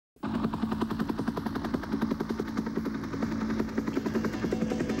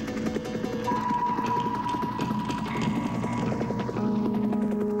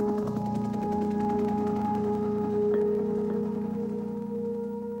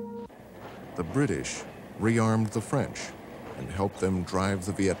The British rearmed the French and helped them drive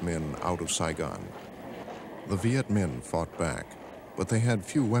the Viet Minh out of Saigon. The Viet Minh fought back, but they had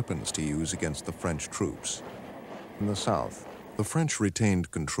few weapons to use against the French troops. In the south, the French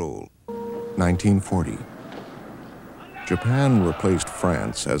retained control. 1940. Japan replaced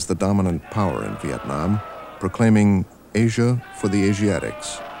France as the dominant power in Vietnam, proclaiming Asia for the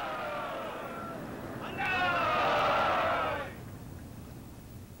Asiatics.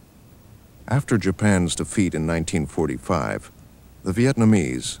 After Japan's defeat in 1945, the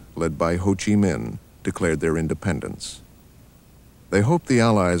Vietnamese, led by Ho Chi Minh, declared their independence. They hoped the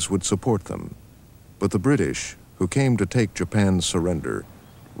Allies would support them, but the British, who came to take Japan's surrender,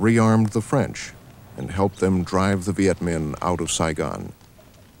 rearmed the French and helped them drive the Viet Minh out of Saigon.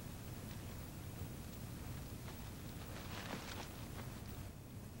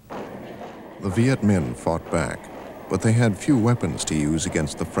 The Viet Minh fought back, but they had few weapons to use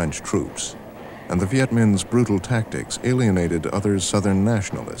against the French troops, and the Viet Minh's brutal tactics alienated other Southern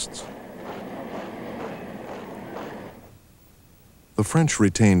nationalists. The French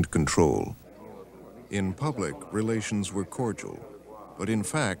retained control. In public, relations were cordial, but in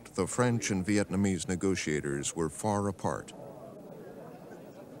fact, the French and Vietnamese negotiators were far apart.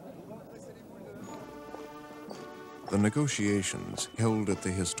 The negotiations held at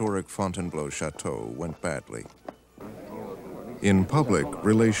the historic Fontainebleau Chateau went badly. In public,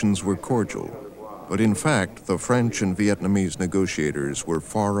 relations were cordial, but in fact, the French and Vietnamese negotiators were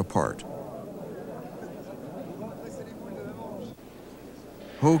far apart.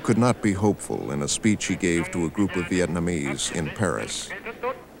 Ho could not be hopeful in a speech he gave to a group of Vietnamese in Paris.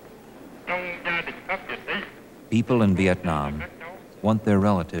 People in Vietnam want their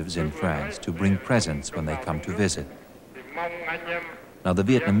relatives in France to bring presents when they come to visit. Now, the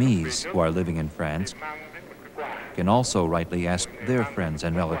Vietnamese who are living in France can also rightly ask their friends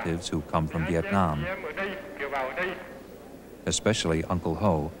and relatives who come from Vietnam, especially Uncle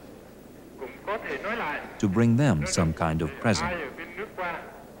Ho, to bring them some kind of present.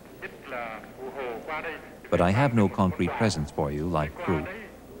 But I have no concrete presents for you like fruit,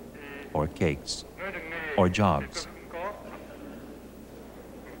 or cakes, or jogs.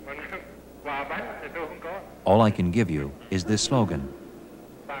 All I can give you is this slogan: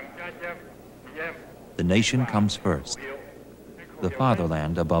 the nation comes first, the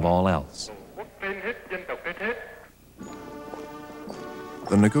fatherland above all else.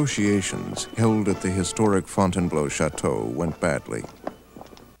 The negotiations held at the historic Fontainebleau Chateau went badly.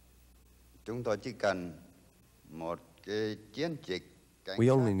 We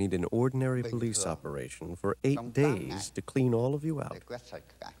only need an ordinary police operation for 8 days to clean all of you out.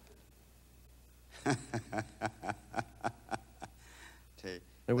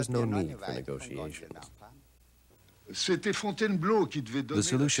 There was no need for negotiations. The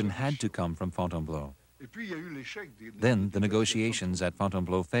solution had to come from Fontainebleau. Then the negotiations at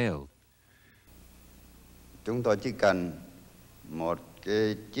Fontainebleau failed.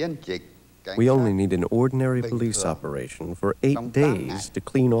 We only need an ordinary police operation for 8 days to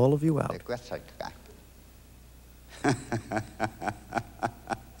clean all of you out.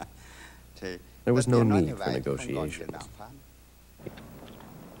 There was no need for negotiations.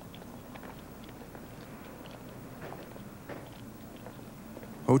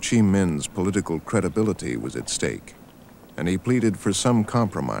 Ho Chi Minh's political credibility was at stake, and he pleaded for some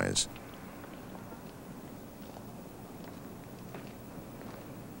compromise.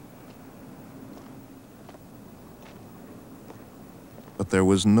 But there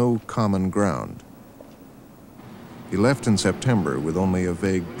was no common ground. He left in September with only a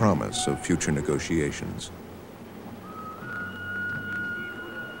vague promise of future negotiations.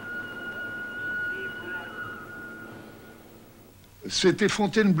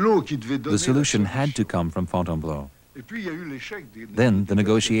 The solution had to come from Fontainebleau. Then the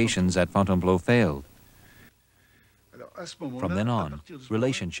negotiations at Fontainebleau failed. From then on,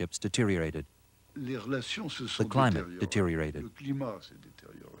 relationships deteriorated. The climate deteriorated.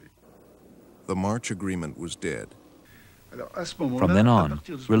 The March Agreement was dead. From then on,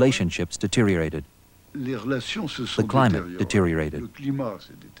 relationships deteriorated. The climate deteriorated.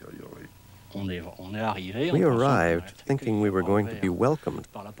 We arrived thinking we were going to be welcomed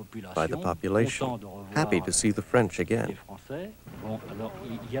by the population, happy to see the French again.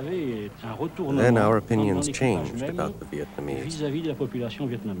 Then our opinions changed about the Vietnamese.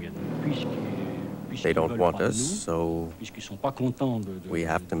 They don't want us, so we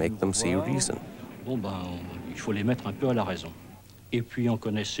have to make them see reason.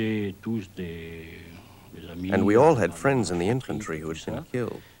 And we all had friends in the infantry who had been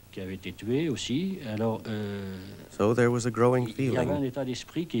killed. qui avait été tué aussi. Alors, So there was a growing il y avait un feeling. état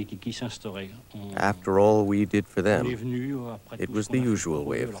d'esprit qui s'instaurait. After all we did for On est them, venu après it tout was ce the qu'on a fait usual pour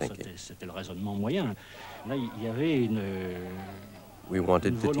way eux. of Alors, thinking. c'était le raisonnement moyen. Là, il y avait We une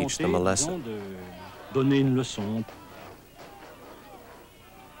wanted to teach volonté, them a disons, lesson. de donner une leçon.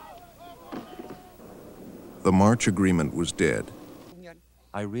 The March Agreement was dead.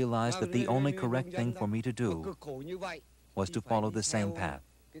 I realized that the only correct thing for me to do was to follow the same path.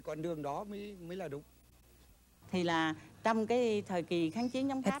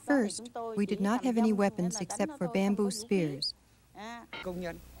 At first, we did not have any weapons except for bamboo spears.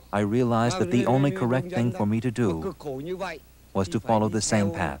 I realized that the only correct thing for me to do was to follow the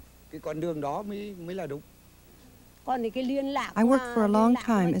same path. I worked for a long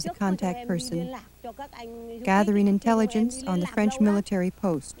time as a contact person, gathering intelligence on the French military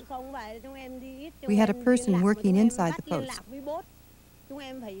post. We had a person working inside the post.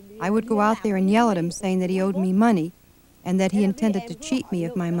 I would go out there and yell at him, saying that he owed me money and that he intended to cheat me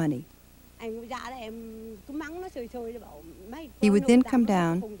of my money. He would then come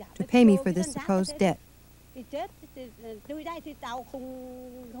down to pay me for this supposed debt.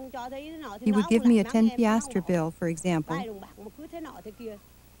 He would give me a 10 piastre bill, for example,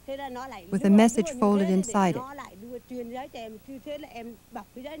 with a message folded inside it.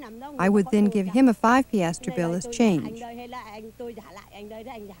 I would then give him a 5 piastre bill as change.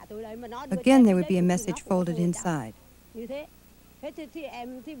 Again, there would be a message folded inside.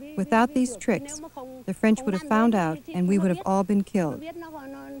 Without these tricks, the French would have found out and we would have all been killed.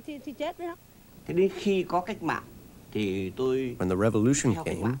 When the revolution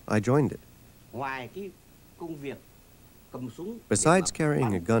came, I joined it. Besides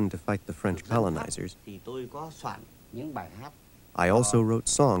carrying a gun to fight the French colonizers, I also wrote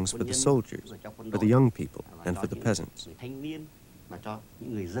songs for the soldiers, for the young people, and for the peasants.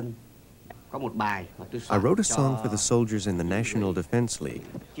 I wrote a song for the soldiers in the National Defense League,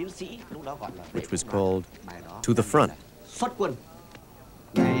 which was called To the Front.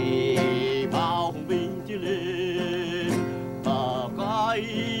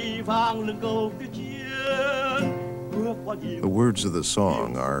 The words of the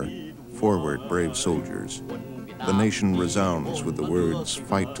song are, "Forward, brave soldiers." The nation resounds with the words,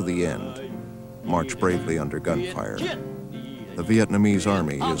 "Fight to the end." March bravely under gunfire. The Vietnamese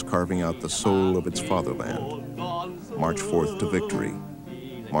army is carving out the soul of its fatherland. March forth to victory.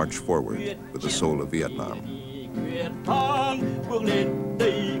 March forward with the soul of Vietnam.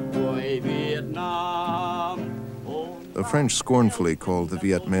 The French scornfully called the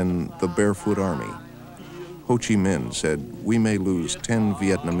Viet Minh the Barefoot Army. Ho Chi Minh said, "We may lose 10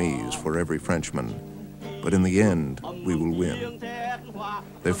 Vietnamese for every Frenchman, but in the end, we will win."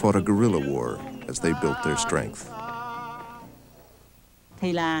 They fought a guerrilla war as they built their strength.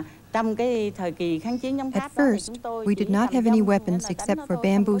 At first, we did not have any weapons except for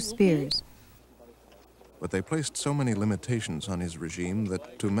bamboo spears. But they placed so many limitations on his regime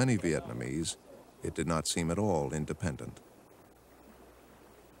that to many Vietnamese, it did not seem at all independent.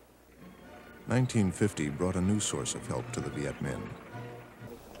 1950 brought a new source of help to the Viet Minh.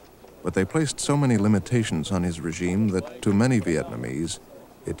 But they placed so many limitations on his regime that to many Vietnamese,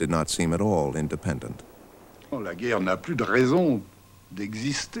 it did not seem at all independent. La guerre n'a plus de raison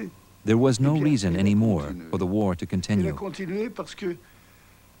d'exister. There was no reason anymore for the war to Il a continue. continué parce que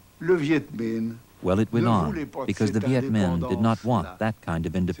le Viet Minh Well, it went on because the Viet Minh did not want that kind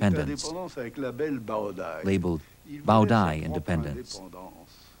of cette independence, indépendance avec la belle Bao Dai. labeled Ils Bao voulaient Dai sa propre independence. indépendance.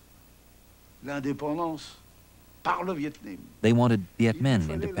 L'indépendance par le Viet Minh. They wanted Viet Il Minh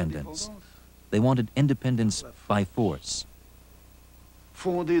fallait independence. l'indépendance They wanted independence by force,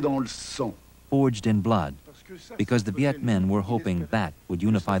 fondée dans le sang. forged in blood, Parce que ça, because ça the Viet faisait Minh were l'unité. hoping that would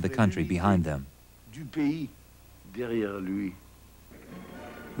unify the country behind them. Du pays derrière lui.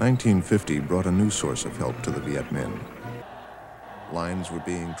 1950 brought a new source of help to the Viet Minh. Lines were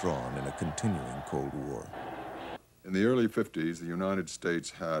being drawn in a continuing Cold War. In the early 50s, the United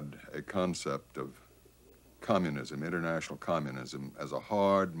States had a concept of communism, international communism, as a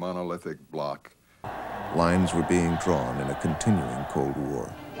hard, monolithic bloc. Lines were being drawn in a continuing Cold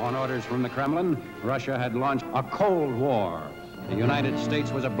War. On orders from the Kremlin, Russia had launched a Cold War. The United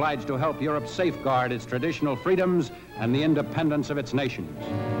States was obliged to help Europe safeguard its traditional freedoms and the independence of its nations.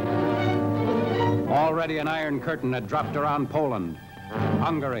 Already an Iron Curtain had dropped around Poland,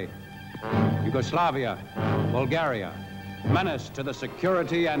 Hungary, Yugoslavia, Bulgaria, menace to the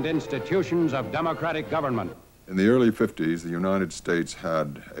security and institutions of democratic government. In the early 50s, the United States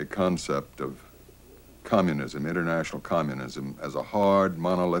had a concept of communism, international communism, as a hard,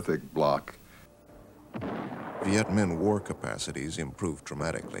 monolithic bloc. Viet Minh war capacities improved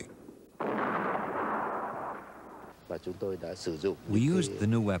dramatically. We used the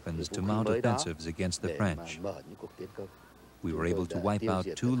new weapons to mount offensives against the French. We were able to wipe out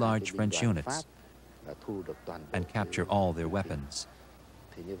 2 large French units and capture all their weapons.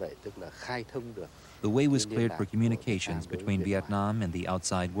 The way was cleared for communications between Vietnam and the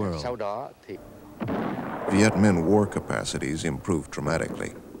outside world. Viet Minh war capacities improved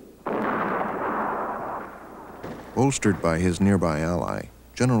dramatically. Bolstered by his nearby ally,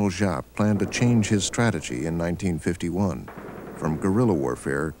 General Giap planned to change his strategy in 1951 from guerrilla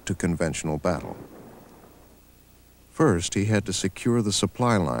warfare to conventional battle. First, he had to secure the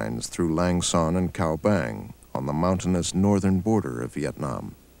supply lines through Lang Son and Cao Bang on the mountainous northern border of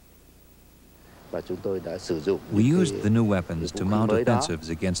Vietnam. We used the new weapons to mount offensives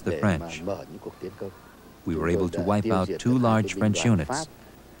against the French. We were able to wipe out 2 large French units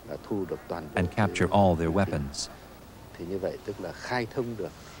and capture all their weapons.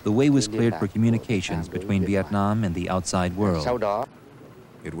 The way was cleared for communications between Vietnam and the outside world.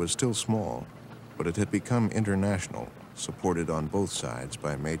 It was still small, but it had become international, supported on both sides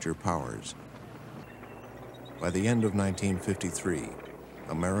by major powers. By the end of 1953,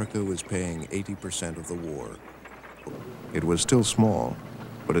 America was paying 80% of the war. It was still small,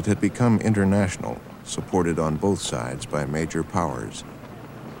 but it had become international, supported on both sides by major powers.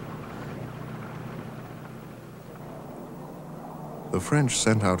 The French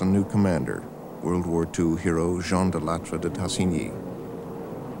sent out a new commander, World War II hero Jean de Lattre de Tassigny.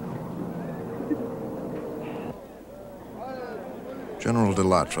 General de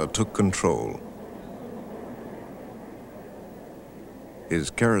Lattre took control.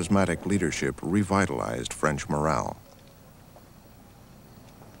 His charismatic leadership revitalized French morale.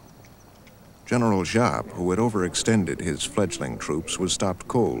 General Giap, who had overextended his fledgling troops, was stopped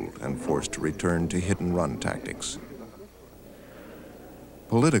cold and forced to return to hit-and-run tactics.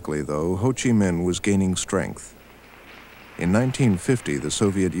 Politically, though, Ho Chi Minh was gaining strength. In 1950, the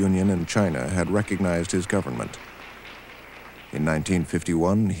Soviet Union and China had recognized his government. In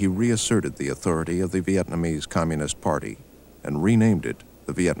 1951, he reasserted the authority of the Vietnamese Communist Party and renamed it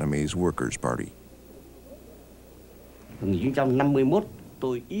the Vietnamese Workers' Party. In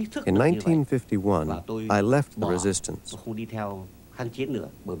 1951, I left the resistance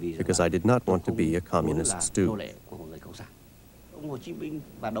because I did not want to be a communist stooge. Ho Chi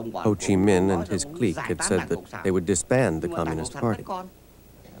Minh and his clique had said that they would disband the Communist Party.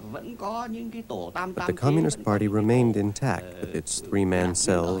 But the Communist Party remained intact with its 3-man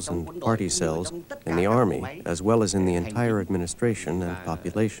cells and party cells in the army, as well as in the entire administration and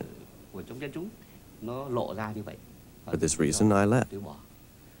population. For this reason, I left.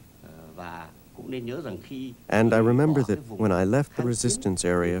 And I remember that when I left the resistance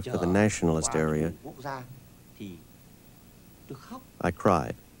area for the nationalist area, I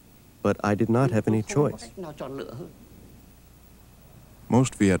cried, but I did not have any choice.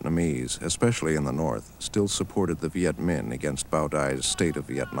 Most Vietnamese, especially in the north, still supported the Viet Minh against Bao Dai's state of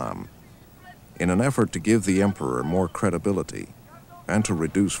Vietnam. In an effort to give the emperor more credibility and to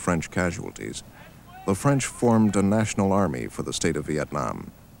reduce French casualties, the French formed a national army for the state of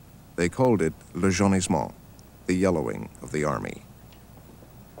Vietnam. They called it le jaunissement, the yellowing of the army.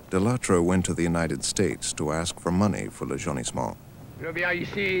 De Lattre went to the United States to ask for money for le jaunissement. Je viens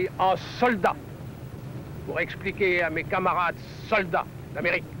ici en soldat pour expliquer à mes camarades soldats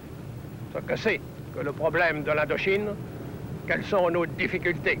d'Amérique ce que c'est que le problème de l'Indochine, quelles sont nos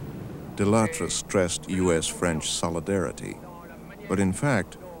difficultés. De Lattre stressed U.S.-French solidarity, but in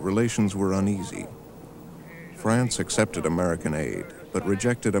fact, relations were uneasy. France accepted American aid, but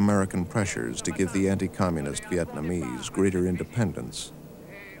rejected American pressures to give the anti-communist Vietnamese greater independence.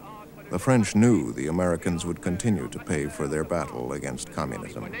 The French knew the Americans would continue to pay for their battle against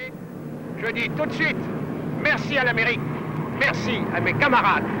communism. Je dis tout de suite, merci à l'Amérique, merci à mes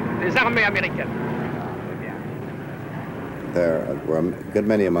camarades des armées américaines. There were a good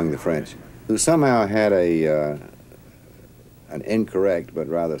many among the French who somehow had an incorrect but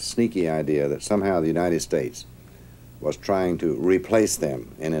rather sneaky idea that somehow the United States was trying to replace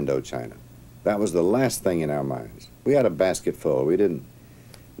them in Indochina. That was the last thing in our minds. We had a basket full. We didn't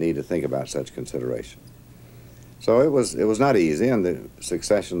need to think about such consideration. So it was not easy, and the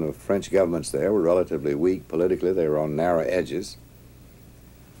succession of French governments there were relatively weak politically. They were on narrow edges.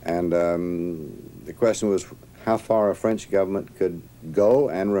 And the question was how far a French government could go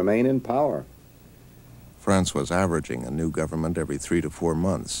and remain in power. France was averaging a new government every 3 to 4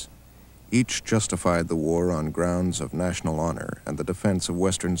 months. Each justified the war on grounds of national honor and the defense of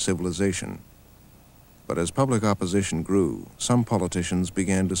Western civilization. But as public opposition grew, some politicians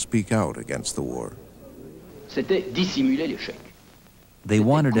began to speak out against the war. c'était dissimuler l'échec. They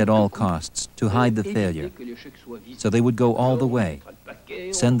wanted at all costs to hide the failure, so they would go all the way,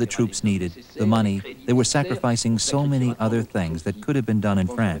 send the troops needed, the money. They were sacrificing so many other things that could have been done in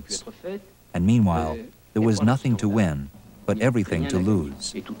France. And meanwhile, there was nothing to win, but everything to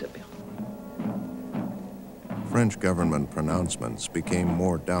lose. French government pronouncements became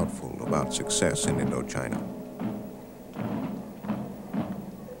more doubtful about success in Indochina.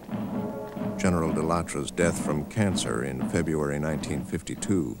 General de Latre's death from cancer in February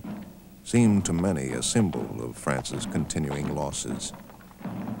 1952 seemed to many a symbol of France's continuing losses.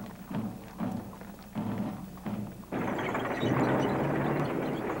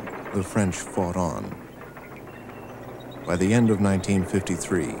 The French fought on. By the end of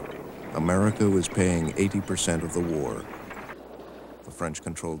 1953, America was paying 80% of the war. The French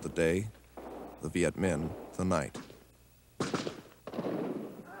controlled the day, the Viet Minh the night.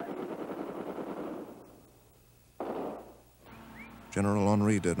 General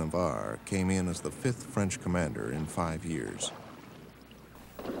Henri de Navarre came in as the 5th French commander in 5 years.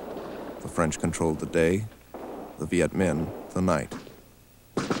 The French controlled the day, the Viet Minh the night.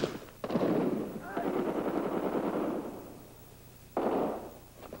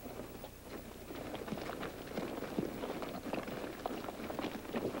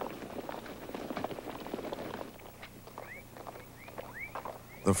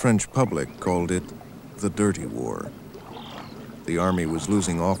 The French public called it the Dirty War. The army was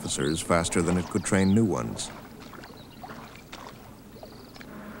losing officers faster than it could train new ones.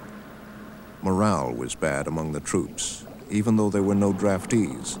 Morale was bad among the troops, even though there were no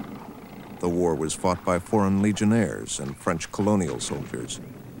draftees. The war was fought by foreign legionnaires and French colonial soldiers.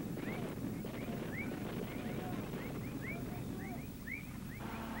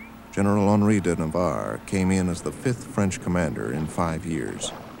 General Henri de Navarre came in as the 5th French commander in 5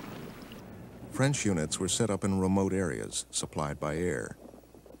 years. French units were set up in remote areas, supplied by air.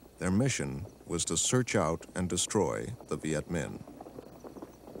 Their mission was to search out and destroy the Viet Minh.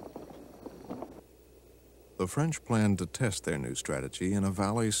 The French planned to test their new strategy in a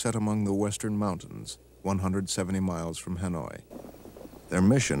valley set among the western mountains, 170 miles from Hanoi. Their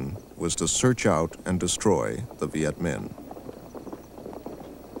mission was to search out and destroy the Viet Minh.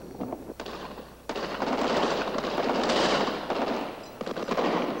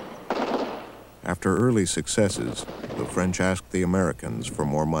 After early successes, the French asked the Americans for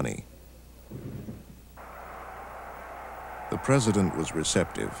more money. The president was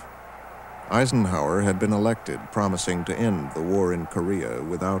receptive. Eisenhower had been elected, promising to end the war in Korea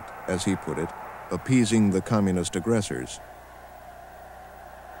without, as he put it, appeasing the communist aggressors.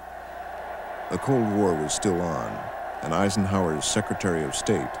 The Cold War was still on, and Eisenhower's Secretary of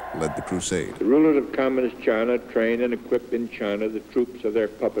State led the crusade. The rulers of Communist China trained and equipped in China the troops of their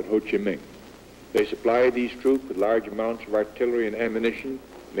puppet Ho Chi Minh. They supplied these troops with large amounts of artillery and ammunition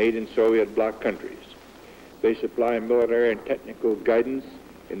made in Soviet bloc countries. They supply military and technical guidance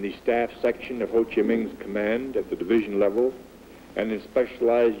in the staff section of Ho Chi Minh's command at the division level and in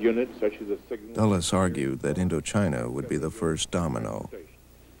specialized units such as the signal... Dulles argued that Indochina would be the first domino.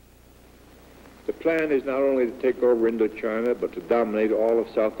 The plan is not only to take over Indochina, but to dominate all of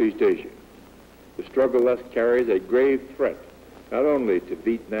Southeast Asia. The struggle thus carries a grave threat not only to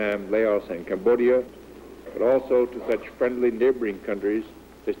Vietnam, Laos, and Cambodia, but also to such friendly neighboring countries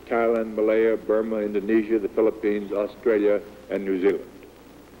as Thailand, Malaya, Burma, Indonesia, the Philippines, Australia, and New Zealand.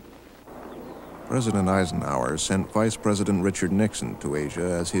 President Eisenhower sent Vice President Richard Nixon to Asia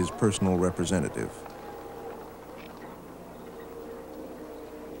as his personal representative.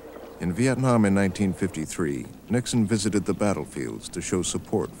 In Vietnam in 1953, Nixon visited the battlefields to show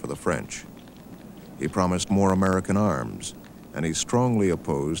support for the French. He promised more American arms, and he strongly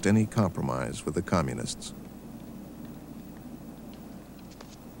opposed any compromise with the communists.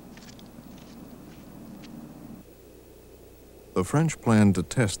 The French planned to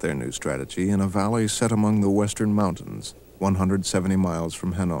test their new strategy in a valley set among the western mountains, 170 miles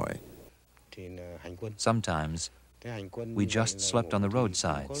from Hanoi. Sometimes we just slept on the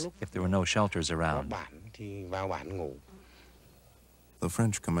roadsides if there were no shelters around. The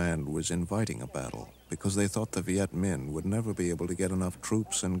French command was inviting a battle because they thought the Viet Minh would never be able to get enough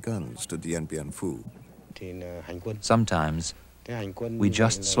troops and guns to Dien Bien Phu. Sometimes we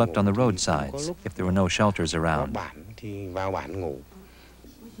just slept on the roadsides if there were no shelters around.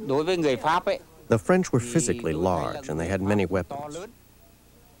 The French were physically large and they had many weapons.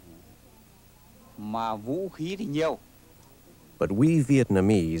 But we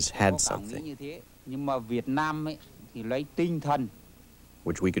Vietnamese had something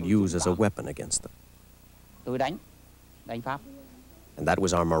which we could use as a weapon against them. And that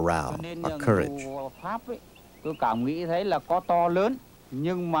was our morale, our courage. Tôi cảm nghĩ thấy là có to lớn,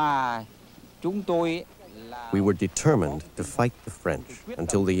 nhưng mà chúng tôi là We were determined to fight the French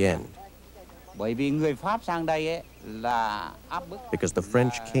until the end, bởi vì người Pháp sang đây ấy là áp bức. because the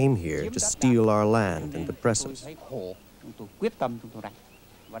French came here to steal our land and oppress us. Thấy khổ, chúng tôi quyết tâm chúng tôi đánh.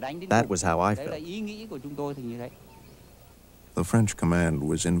 Và đánh đến That cùng. was how I Đấy là felt. ý nghĩ của chúng tôi thì như thế. The French command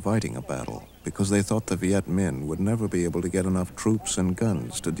was inviting a battle because they thought the Viet Minh would never be able to get enough troops and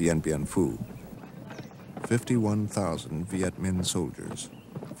guns to Dien Bien Phu. 51,000 Viet Minh soldiers,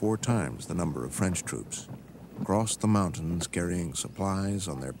 4 times the number of French troops, crossed the mountains carrying supplies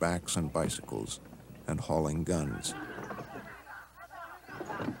on their backs and bicycles and hauling guns.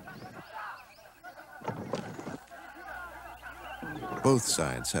 Both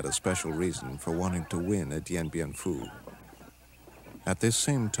sides had a special reason for wanting to win at Dien Bien Phu. At this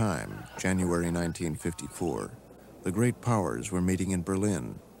same time, January 1954, the great powers were meeting in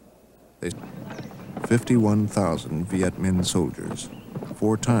Berlin. 51,000 Viet Minh soldiers,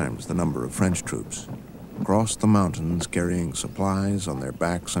 4 times the number of French troops, crossed the mountains carrying supplies on their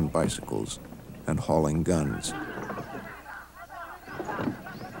backs and bicycles and hauling guns.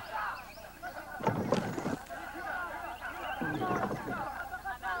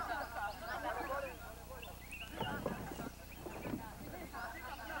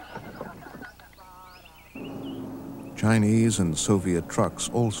 Chinese and Soviet trucks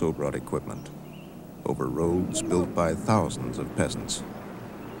also brought equipment over roads built by thousands of peasants.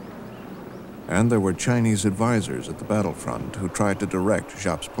 And there were Chinese advisors at the battlefront who tried to direct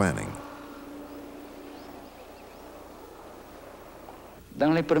Giap's planning.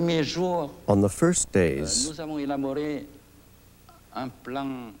 Dans les premiers jours, On the first days, nous avons élaboré un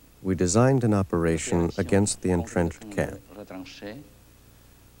plan we designed an operation against the entrenched camp. retranché,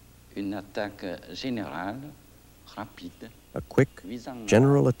 une attaque générale, rapide, A quick, visant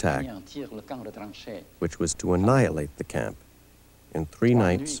general à attack anéantir le camp retranché which was to annihilate the camp in 3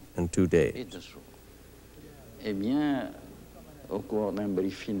 nights and 2 et days. 2 jours. Eh bien, au cours d'un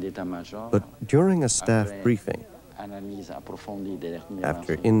briefing d'état-major, But during a staff après briefing, analyse approfondie des derniers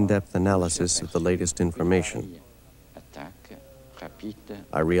after renseignements, in-depth analysis of the latest information, attaque rapide,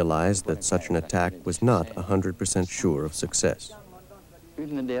 I realized that such an attack was not 100% sure of success.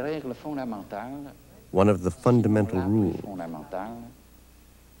 une des règles fondamentales, One of the fundamental la plus rules, fondamentale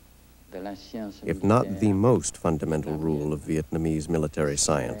de la science if not the militaire, most fundamental rule of Vietnamese military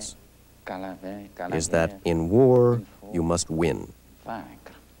science, is that in war you must win.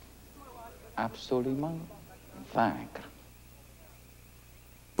 vaincre. Absolument vaincre.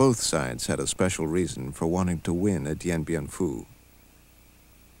 Both sides had a special reason for wanting to win at Dien Bien Phu.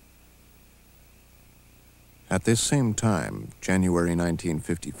 At this same time, January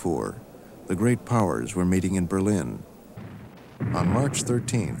 1954, the great powers were meeting in Berlin. On March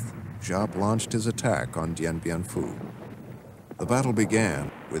 13th, Giap launched his attack on Dien Bien Phu. The battle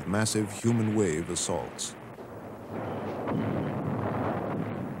began with massive human wave assaults.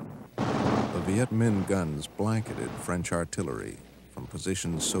 The Viet Minh guns blanketed French artillery from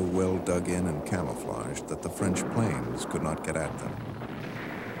positions so well dug in and camouflaged that the French planes could not get at them.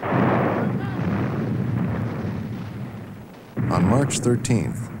 On March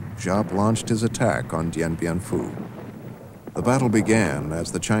 13th, Giap launched his attack on Dien Bien Phu. The battle began,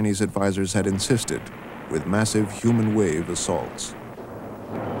 as the Chinese advisors had insisted, with massive human wave assaults.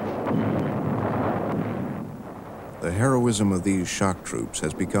 The heroism of these shock troops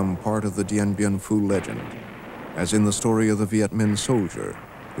has become part of the Dien Bien Phu legend, as in the story of the Viet Minh soldier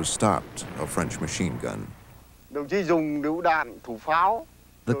who stopped a French machine gun.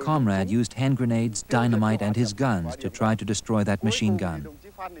 The comrade used hand grenades, dynamite, and his guns to try to destroy that machine gun.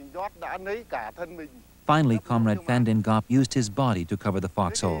 Finally, Comrade Phan Dinh Ngop used his body to cover the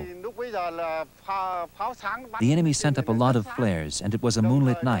foxhole. The enemy sent up a lot of flares, and it was a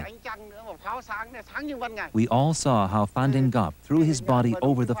moonlit night. We all saw how Phan Dinh Ngop threw his body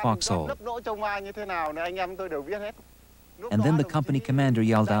over the foxhole. And then the company commander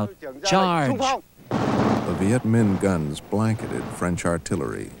yelled out, "Charge!" The Viet Minh guns blanketed French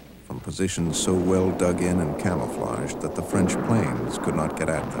artillery from positions so well dug in and camouflaged that the French planes could not get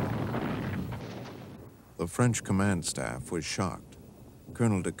at them. The French command staff was shocked.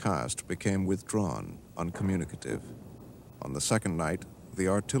 Colonel de Cast became withdrawn, uncommunicative. On the second night, the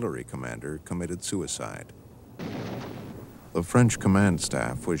artillery commander committed suicide. The French command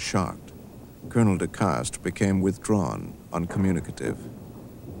staff was shocked. Colonel de Cast became withdrawn, uncommunicative.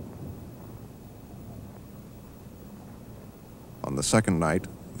 On the second night,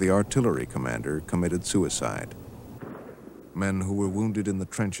 the artillery commander committed suicide. Men who were wounded in the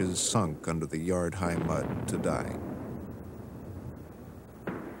trenches sunk under the yard-high mud to die.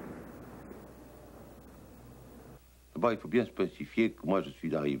 I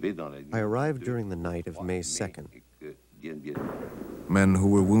arrived during the night of May 2nd. Men who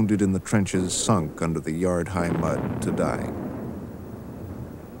were wounded in the trenches sunk under the yard-high mud to die.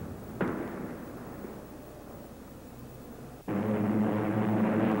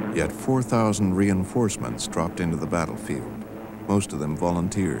 Yet 4,000 reinforcements dropped into the battlefield, most of them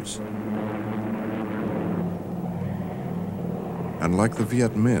volunteers. And like the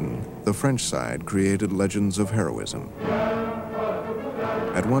Viet Minh, the French side created legends of heroism.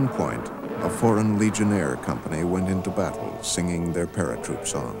 At one point, a foreign legionnaire company went into battle singing their paratroop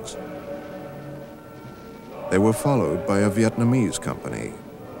songs. They were followed by a Vietnamese company,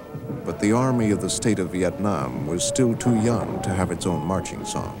 but the army of the state of Vietnam was still too young to have its own marching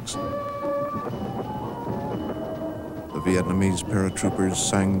songs. The Vietnamese paratroopers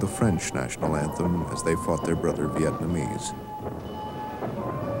sang the French national anthem as they fought their brother Vietnamese.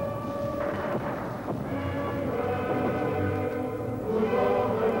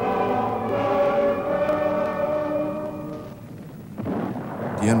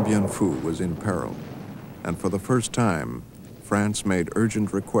 Dien Bien Phu was in peril, and for the first time, France made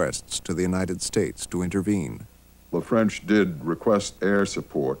urgent requests to the United States to intervene. The French did request air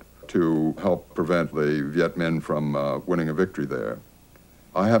support to help prevent the Viet Minh from winning a victory there.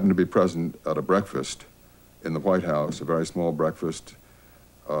 I happened to be present at a breakfast in the White House, a very small breakfast.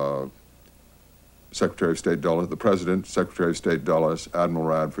 Secretary of State Dulles, the President, Secretary of State Dulles, Admiral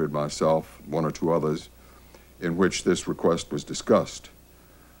Radford, myself, one or two others, in which this request was discussed.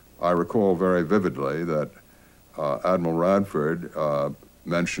 I recall very vividly that Admiral Radford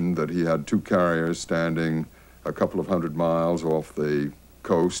mentioned that he had two carriers standing a couple of hundred miles off the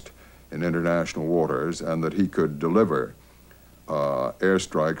coast in international waters, and that he could deliver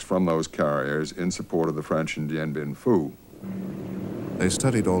airstrikes from those carriers in support of the French in Dien Bien Phu. They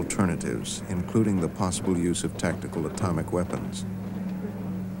studied alternatives, including the possible use of tactical atomic weapons.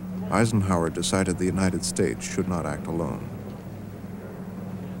 Eisenhower decided the United States should not act alone.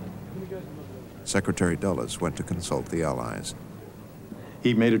 Secretary Dulles went to consult the Allies.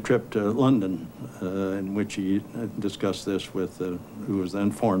 He made a trip to London in which he discussed this with who was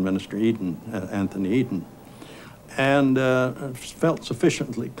then Foreign Minister Anthony Eden, and felt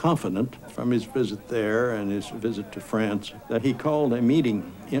sufficiently confident from his visit there and his visit to France that he called a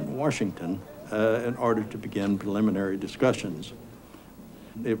meeting in Washington in order to begin preliminary discussions.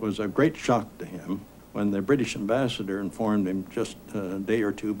 It was a great shock to him when the British ambassador informed him just a day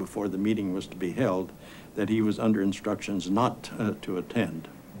or two before the meeting was to be held that he was under instructions not to attend.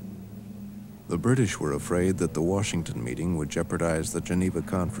 The British were afraid that the Washington meeting would jeopardize the Geneva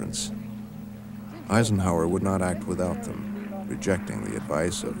Conference. Eisenhower would not act without them, rejecting the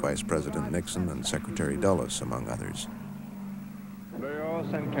advice of Vice President Nixon and Secretary Dulles, among others.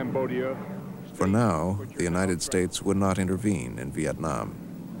 Laos and Cambodia. For now, the United States would not intervene in Vietnam.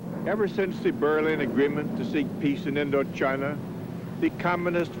 Ever since the Berlin Agreement to seek peace in Indochina, the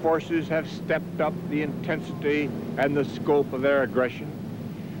communist forces have stepped up the intensity and the scope of their aggression.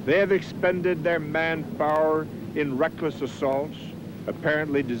 They have expended their manpower in reckless assaults,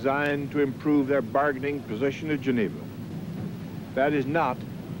 apparently designed to improve their bargaining position at Geneva. That is not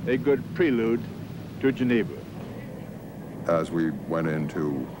a good prelude to Geneva. As we went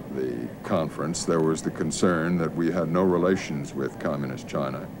into the conference, there was the concern that we had no relations with Communist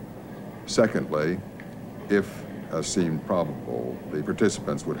China. Secondly, if, as seemed probable, the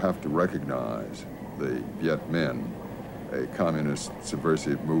participants would have to recognize the Viet Minh, a communist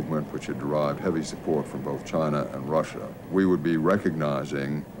subversive movement which had derived heavy support from both China and Russia, we would be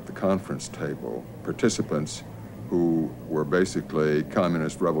recognizing at the conference table participants who were basically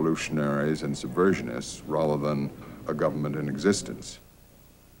communist revolutionaries and subversionists rather than a government in existence.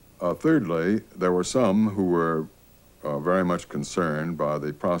 Thirdly, there were some who were very much concerned by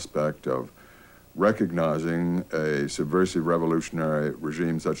the prospect of recognizing a subversive revolutionary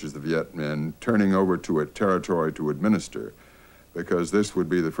regime such as the Viet Minh, turning over to it territory to administer, because this would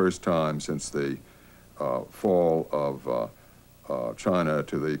be the first time since the fall of China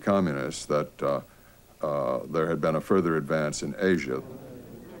to the communists that there had been a further advance in Asia.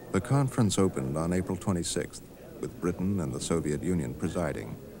 The conference opened on April 26th, with Britain and the Soviet Union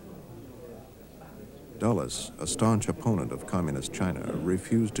presiding. Dulles, a staunch opponent of Communist China,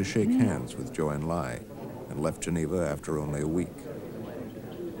 refused to shake hands with Zhou Enlai and left Geneva after only a week.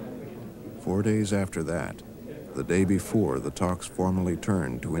 4 days after that, the day before the talks formally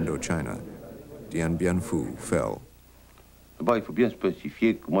turned to Indochina, Dien Bien Phu fell.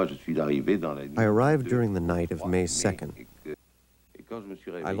 I arrived during the night of May 2nd.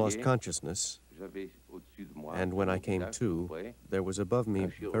 I lost consciousness, and when I came to, there was above me,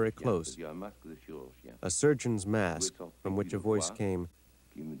 very close, A surgeon's mask from which a voice came,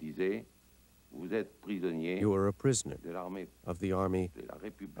 "You are a prisoner of the Army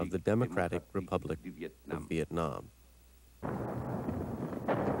of the Democratic Republic of Vietnam."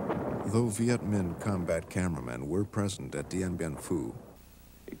 Though Viet Minh combat cameramen were present at Dien Bien Phu,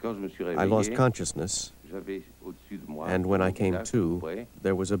 I lost consciousness, and when I came to,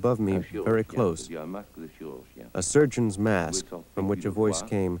 there was above me, very close, a surgeon's mask from which a voice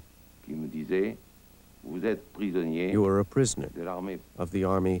came, "You are a prisoner of the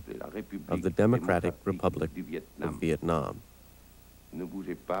Army of the Democratic Republic of Vietnam. Do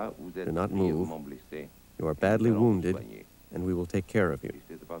not move. You are badly wounded, and we will take care of you."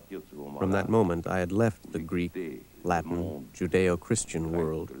 From that moment, I had left the Greek, Latin, Judeo-Christian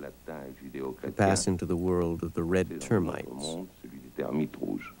world to pass into the world of the red termites.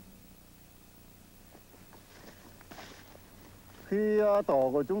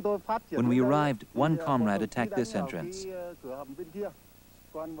 When we arrived, one comrade attacked this entrance.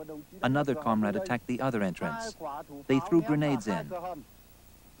 Another comrade attacked the other entrance. They threw grenades in.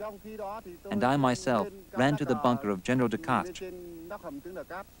 And I myself ran to the bunker of General Descartes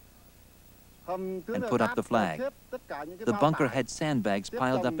and put up the flag. The bunker had sandbags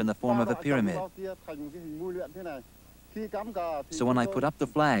piled up in the form of a pyramid. So when I put up the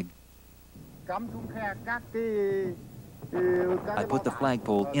flag, I put the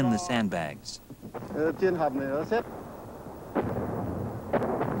flagpole in the sandbags.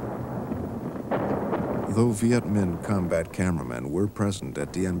 though Viet Minh combat cameramen were present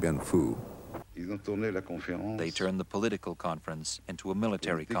at Dien Bien Phu, they turned the political conference into a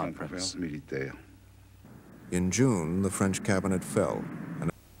military conference. In June, the French cabinet fell.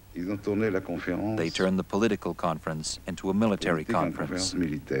 They turned the political conference into a military conference.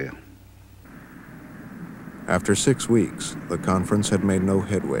 After 6 weeks, the conference had made no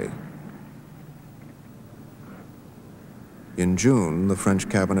headway. In June, the French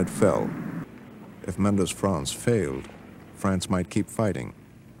cabinet fell. If Mendes France failed, France might keep fighting,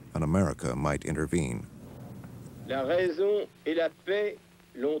 and America might intervene. La raison et la paix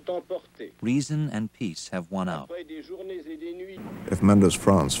l'ont emporté. Reason and peace have won out. If Mendes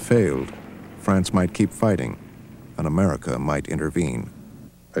France failed, France might keep fighting, and America might intervene.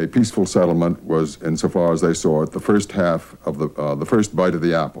 A peaceful settlement was, insofar as they saw it, the first half of the first bite of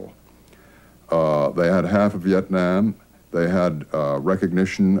the apple. They had half of Vietnam. They had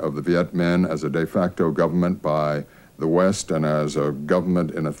recognition of the Viet Minh as a de facto government by the West and as a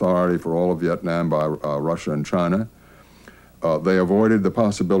government in authority for all of Vietnam by Russia and China. They avoided the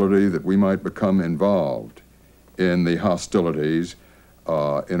possibility that we might become involved in the hostilities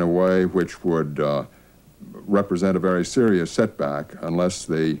in a way which would represent a very serious setback unless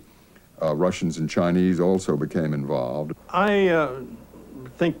the Russians and Chinese also became involved. I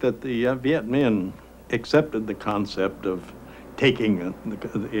think that the Viet Minh accepted the concept of taking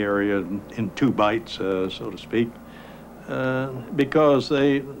the area in two bites, so to speak, because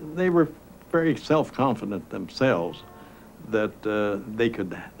they were very self-confident themselves that they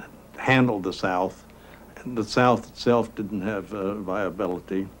could handle the South, and the South itself didn't have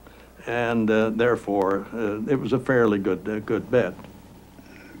viability, and therefore it was a fairly good bet.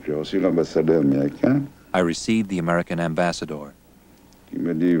 I received the American ambassador,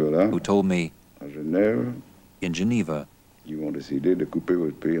 who told me, in Geneva,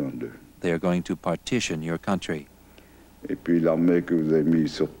 they are going to partition your country.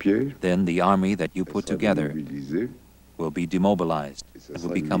 Then the army that you put together will be demobilized and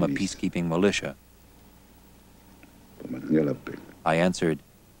will become a peacekeeping militia. I answered,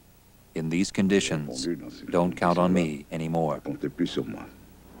 in these conditions, don't count on me anymore.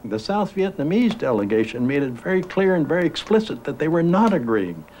 The South Vietnamese delegation made it very clear and very explicit that they were not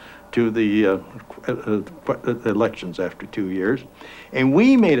agreeing to the elections after 2 years. And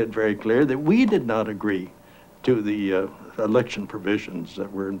we made it very clear that we did not agree to the election provisions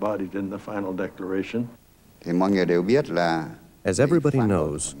that were embodied in the final declaration. As everybody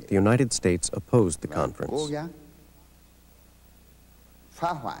knows, the United States opposed the conference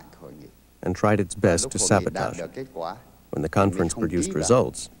and tried its best to sabotage it. When the conference produced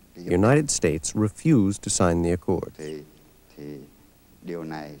results, the United States refused to sign the accord.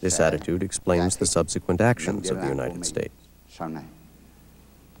 This attitude explains the subsequent actions of the United States.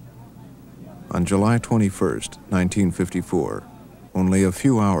 On July 21st, 1954, only a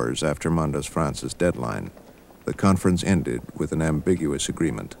few hours after Mendes France's deadline, the conference ended with an ambiguous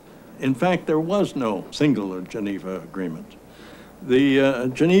agreement. In fact, there was no single Geneva agreement.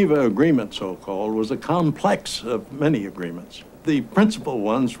 The Geneva Agreement, so-called, was a complex of many agreements. The principal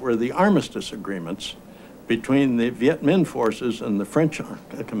ones were the armistice agreements between the Viet Minh forces and the French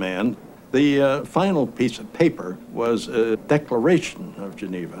command. The final piece of paper was a declaration of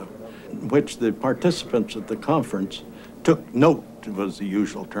Geneva, in which the participants at the conference took note, was the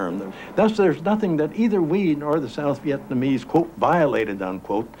usual term. Thus, there's nothing that either we nor the South Vietnamese, quote, violated,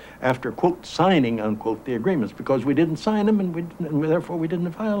 unquote, after, quote, signing, unquote, the agreements, because we didn't sign them and therefore we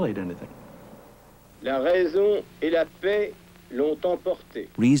didn't violate anything. La raison et la paix l'ont emporté.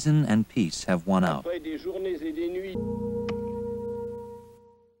 Reason and peace have won out. Après des journées et des nuits.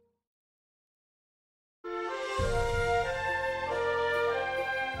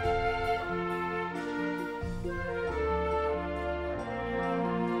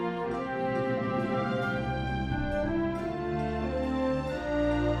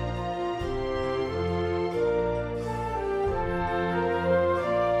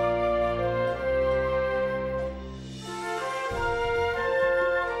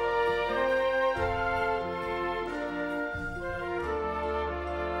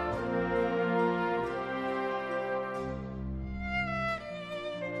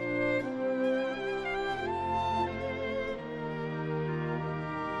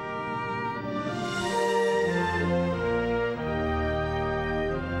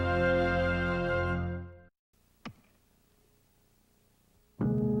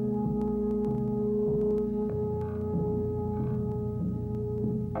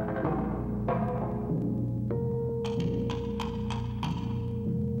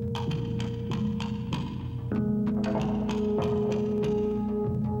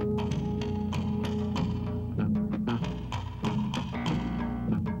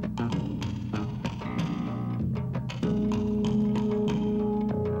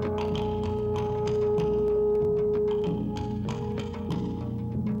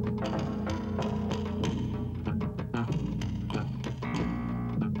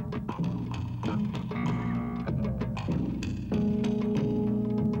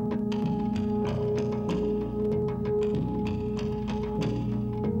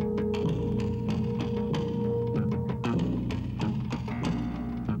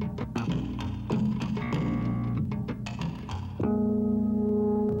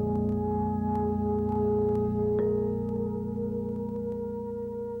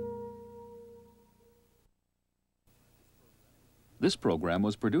 This program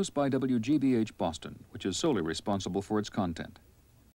was produced by WGBH Boston, which is solely responsible for its content.